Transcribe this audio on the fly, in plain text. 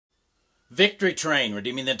Victory Train,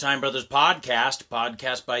 Redeeming the Time Brothers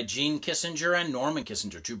podcast by Gene Kissinger and Norman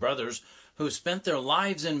Kissinger, two brothers who spent their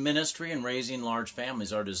lives in ministry and raising large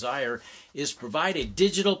families. Our desire is to provide a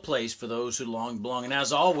digital place for those who long belong. And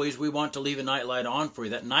as always, we want to leave a nightlight on for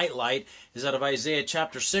you. That nightlight is out of Isaiah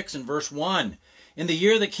chapter 6 and verse 1. In the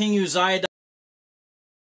year that King Uzziah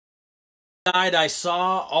died, I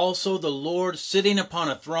saw also the Lord sitting upon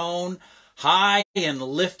a throne, high and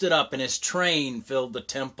lifted up, and his train filled the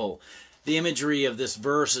temple. The imagery of this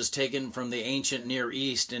verse is taken from the ancient Near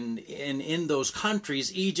East, and in those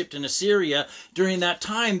countries, Egypt and Assyria, during that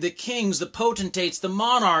time, the kings, the potentates, the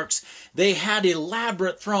monarchs, they had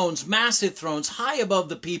elaborate thrones, massive thrones, high above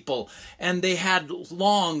the people, and they had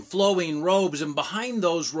long flowing robes, and behind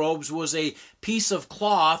those robes was a piece of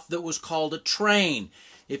cloth that was called a train.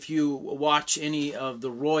 If you watch any of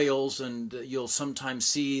the royals, and you'll sometimes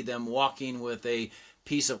see them walking with a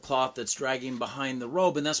piece of cloth that's dragging behind the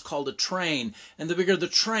robe, and that's called a train. And the bigger the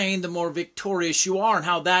train, the more victorious you are. And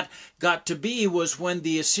how that got to be was when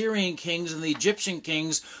the Assyrian kings and the Egyptian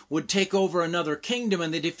kings would take over another kingdom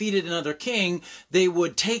and they defeated another king, they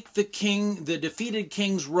would take the defeated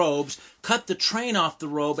king's robes, cut the train off the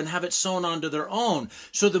robe, and have it sewn onto their own.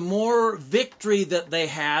 So the more victory that they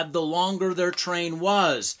had, the longer their train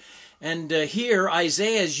was. And here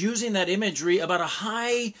Isaiah is using that imagery about a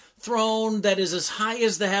high throne that is as high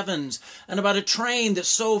as the heavens, and about a train that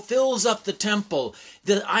so fills up the temple.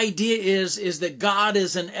 The idea is that God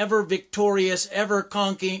is an ever victorious, ever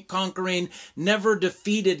conquering, never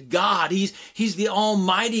defeated God. He's the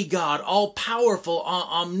almighty God, all powerful,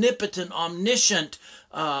 omnipotent, omniscient,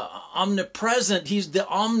 omnipresent. He's the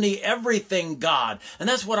omni-everything God. And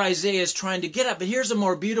that's what Isaiah is trying to get at. But here's a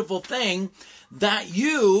more beautiful thing, that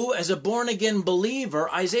you, as a born-again believer,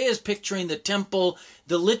 Isaiah is picturing the temple,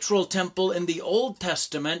 the literal temple in the Old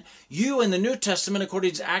Testament. You in the New Testament,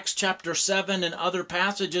 according to Acts chapter 7 and other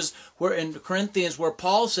passages where in Corinthians where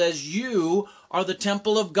Paul says you are the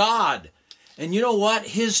temple of God. And you know what?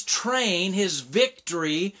 His train, his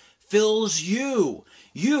victory fills you.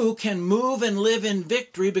 You can move and live in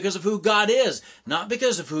victory because of who God is. Not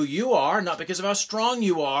because of who you are, not because of how strong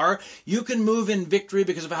you are. You can move in victory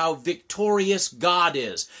because of how victorious God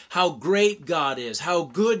is, how great God is, how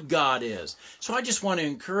good God is. So I just want to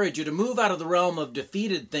encourage you to move out of the realm of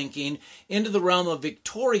defeated thinking into the realm of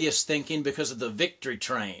victorious thinking because of the victory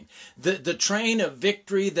train. The train of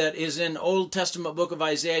victory that is in Old Testament book of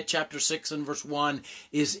Isaiah chapter 6 and verse 1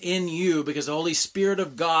 is in you because the Holy Spirit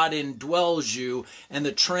of God indwells you, and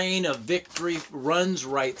the train of victory runs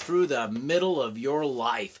right through the middle of your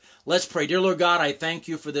life. Let's pray. Dear Lord God, I thank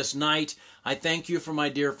you for this night. I thank you for my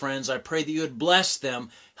dear friends. I pray that you would bless them.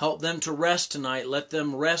 Help them to rest tonight. Let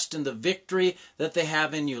them rest in the victory that they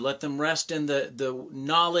have in you. Let them rest in the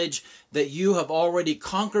knowledge that you have already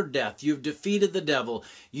conquered death. You've defeated the devil.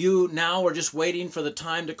 You now are just waiting for the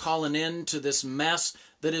time to call an end to this mess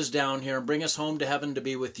that is down here and bring us home to heaven to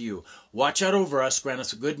be with you. Watch out over us. Grant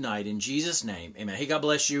us a good night. In Jesus' name, amen. Hey, God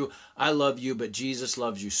bless you. I love you, but Jesus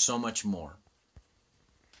loves you so much more.